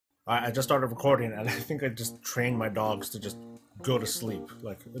I just started recording, and I think I just trained my dogs to just go to sleep,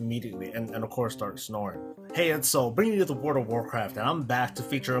 like, immediately, and of course start snoring. Hey, it's Soul, bringing you the World of Warcraft, and I'm back to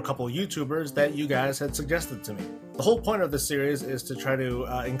feature a couple of YouTubers that you guys had suggested to me. The whole point of this series is to try to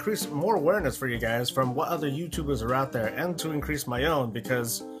increase more awareness for you guys from what other YouTubers are out there, and to increase my own,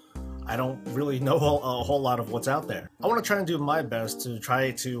 because I don't really know a whole lot of what's out there. I want to try and do my best to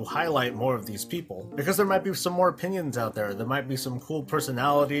try to highlight more of these people, because there might be some more opinions out there. There might be some cool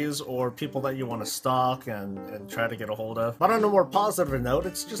personalities or people that you want to stalk and try to get a hold of. But on a more positive note,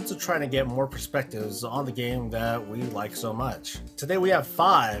 it's just to try to get more perspectives on the game that we like so much. Today we have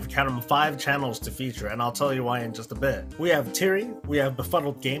count them, 5 channels to feature, and I'll tell you why in just a bit. We have Tiri, we have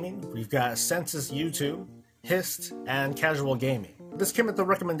Befuddled Gaming, we've got Census YouTube, Hist, and Casual Gaming. This came at the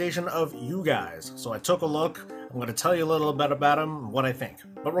recommendation of you guys, so I took a look. I'm going to tell you a little bit about them, what I think.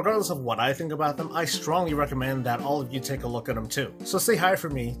 But regardless of what I think about them, I strongly recommend that all of you take a look at them too. So say hi for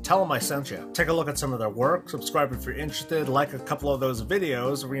me, tell them I sent you. Take a look at some of their work, subscribe if you're interested, like a couple of those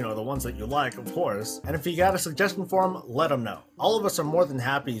videos, or, you know, the ones that you like, of course. And if you got a suggestion for them, let them know. All of us are more than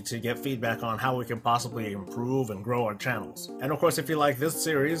happy to get feedback on how we can possibly improve and grow our channels. And of course, if you like this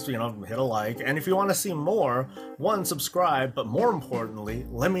series, you know, hit a like. And if you want to see more, one, subscribe, but more importantly,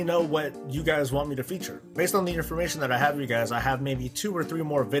 let me know what you guys want me to feature. Based on the information that I have, you guys, I have maybe 2 or 3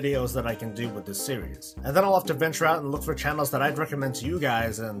 more videos that I can do with this series. And then I'll have to venture out and look for channels that I'd recommend to you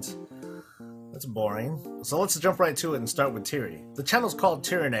guys, and that's boring. So let's jump right to it and start with Tiri. The channel's called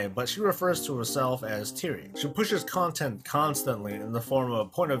Tyranny, but she refers to herself as Tiri. She pushes content constantly in the form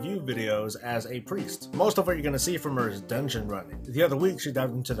of point of view videos as a priest. Most of what you're going to see from her is dungeon running. The other week she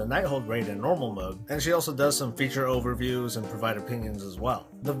dived into the Nighthold raid in normal mode, and she also does some feature overviews and provide opinions as well.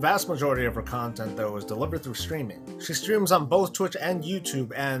 The vast majority of her content though is delivered through streaming. She streams on both Twitch and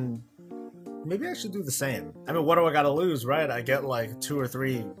YouTube, and maybe I should do the same. I mean, what do I gotta lose, right? I get like 2 or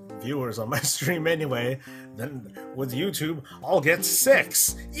 3 viewers on my stream anyway. Then with YouTube, I'll get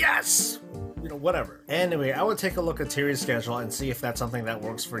 6. Yes! You know, whatever. Anyway, I would take a look at Tiri's schedule and see if that's something that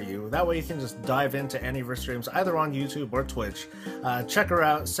works for you. That way you can just dive into any of her streams, either on YouTube or Twitch. Check her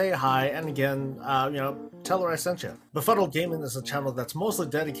out, say hi, and again, you know, tell her I sent you. Befuddled Gaming is a channel that's mostly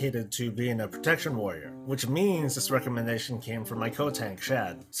dedicated to being a protection warrior, which means this recommendation came from my co-tank,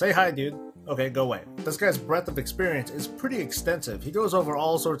 Shad. Say hi, dude. Okay, go away. This guy's breadth of experience is pretty extensive. He goes over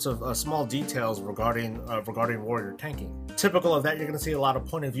all sorts of small details regarding warrior tanking. Typical of that, you're going to see a lot of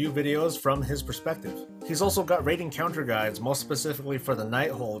point of view videos from his perspective. He's also got raiding counter guides, most specifically for the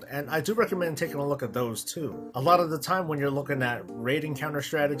Nighthold, and I do recommend taking a look at those too. A lot of the time when you're looking at raiding counter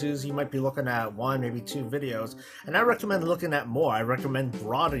strategies, you might be looking at 1, maybe 2 videos, and I recommend looking at more. I recommend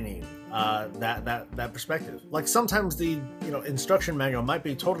broadening that perspective. Like sometimes the instruction manual might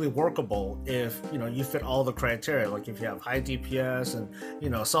be totally workable if you fit all the criteria, like if you have high DPS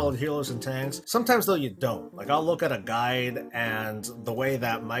and solid healers and tanks. Sometimes though you don't. Like I'll look at a guide and the way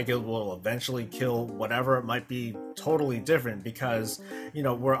that my guild will eventually kill whatever, it might be totally different because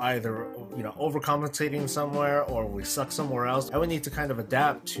we're either overcompensating somewhere or we suck somewhere else, and we need to kind of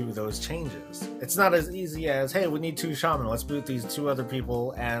adapt to those changes. It's not as easy as, hey, we need 2 shaman, let's boot these 2 other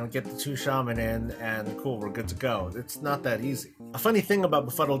people and get the 2 shaman in and cool, we're good to go. It's not that easy. A funny thing about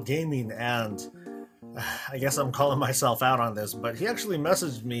Befuddled Gaming, and I guess I'm calling myself out on this, but he actually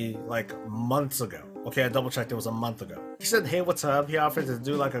messaged me like months ago. Okay, I double checked, it was a month ago. He said, hey, what's up? He offered to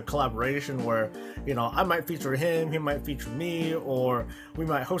do like a collaboration where, I might feature him, he might feature me, or we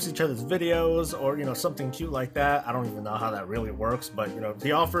might host each other's videos, or, something cute like that. I don't even know how that really works, but,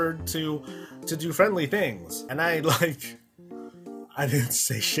 he offered to do friendly things. And I didn't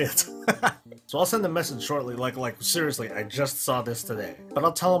say shit. So I'll send a message shortly, like seriously, I just saw this today. But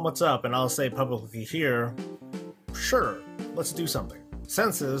I'll tell him what's up, and I'll say publicly here, sure, let's do something.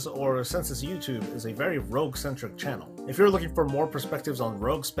 Census, or Census YouTube, is a very rogue-centric channel. If you're looking for more perspectives on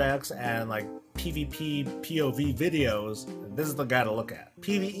rogue specs and like PvP, POV videos, this is the guy to look at.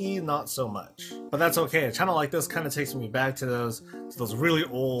 PvE, not so much. But that's okay, a channel like this kind of takes me back to those really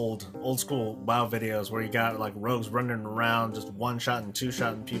old school WoW videos where you got like rogues running around just one-shot and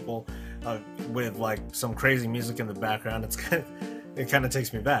two-shotting people with like some crazy music in the background. It kind of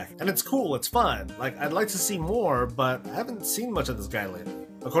takes me back. And it's cool, it's fun. Like, I'd like to see more, but I haven't seen much of this guy lately.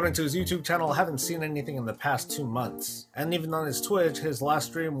 According to his YouTube channel, I haven't seen anything in the past 2 months. And even on his Twitch, his last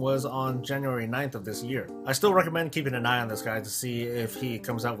stream was on January 9th of this year. I still recommend keeping an eye on this guy to see if he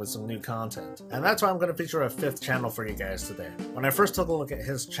comes out with some new content. And that's why I'm going to feature a 5th channel for you guys today. When I first took a look at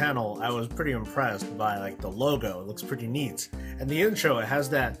his channel, I was pretty impressed by like the logo. It looks pretty neat. And the intro, it has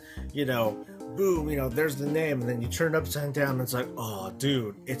that, boom, there's the name, and then you turn it upside down and it's like, oh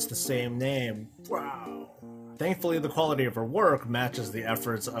dude, it's the same name. Wow. Thankfully, the quality of her work matches the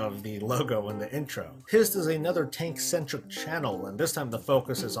efforts of the logo in the intro. His is another tank-centric channel, and this time the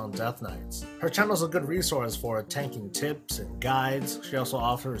focus is on Death Knights. Her channel is a good resource for tanking tips and guides. She also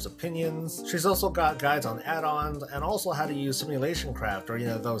offers opinions. She's also got guides on add-ons, and also how to use simulation craft, or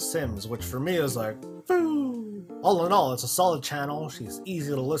those sims, which for me is like, woo! All in all, it's a solid channel, she's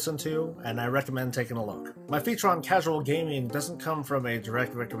easy to listen to, and I recommend taking a look. My feature on casual gaming doesn't come from a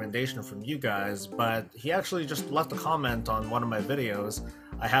direct recommendation from you guys, but he actually just left a comment on one of my videos.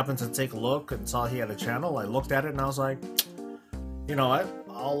 I happened to take a look and saw he had a channel. I looked at it and I was like, you know what?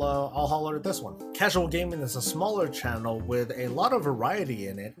 I'll holler at this one. Casual Gaming is a smaller channel with a lot of variety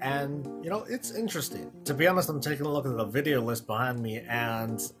in it, and it's interesting. To be honest, I'm taking a look at the video list behind me,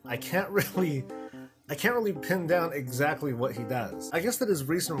 and I can't really pin down exactly what he does. I guess that his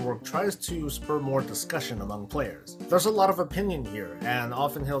recent work tries to spur more discussion among players. There's a lot of opinion here, and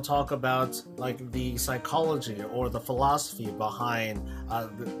often he'll talk about like the psychology or the philosophy behind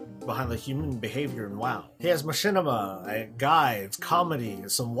the human behavior in WoW. He has machinima, guides, comedy,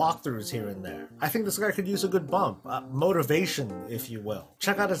 some walkthroughs here and there. I think this guy could use a good bump, motivation, if you will.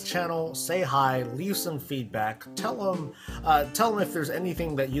 Check out his channel, say hi, leave some feedback, tell him if there's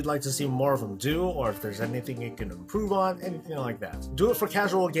anything that you'd like to see more of him do, or if there's anything he can improve on, anything like that. Do it for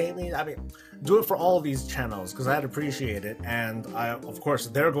casual gaming. I mean, do it for all of these channels, because I'd appreciate it, and of course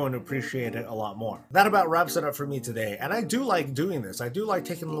they're going to appreciate it a lot more. That about wraps it up for me today, and I do like doing this. I do like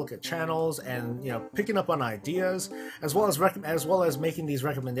taking a look at channels and picking up on ideas, as well as making these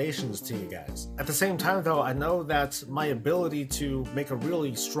recommendations to you guys. At the same time though, I know that my ability to make a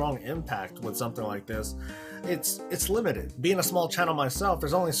really strong impact with something like this, it's limited. Being a small channel myself,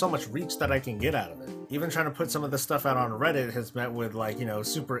 there's only so much reach that I can get out of it. Even trying to put some of this stuff out on Reddit has met with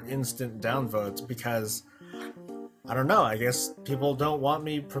super instant downvotes because I don't know, I guess people don't want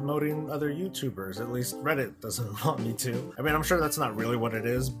me promoting other YouTubers. At least Reddit doesn't want me to. I mean, I'm sure that's not really what it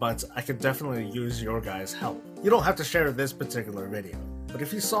is, but I could definitely use your guys' help. You don't have to share this particular video, but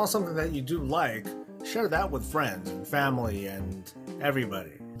if you saw something that you do like, share that with friends and family and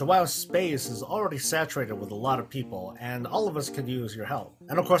everybody. The WoW space is already saturated with a lot of people, and all of us could use your help.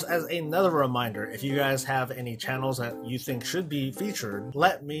 And of course, as another reminder, if you guys have any channels that you think should be featured,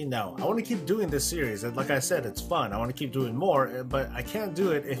 let me know. I want to keep doing this series, and like I said, it's fun. I want to keep doing more, but I can't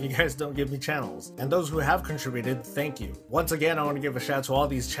do it if you guys don't give me channels. And those who have contributed, thank you. Once again, I want to give a shout out to all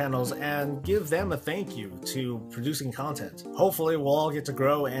these channels and give them a thank you to producing content. Hopefully, we'll all get to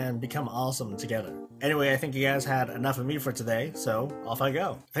grow and become awesome together. Anyway, I think you guys had enough of me for today, so off I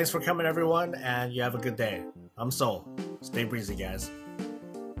go. Thanks for coming, everyone, and you have a good day. I'm Soul. Stay breezy, guys.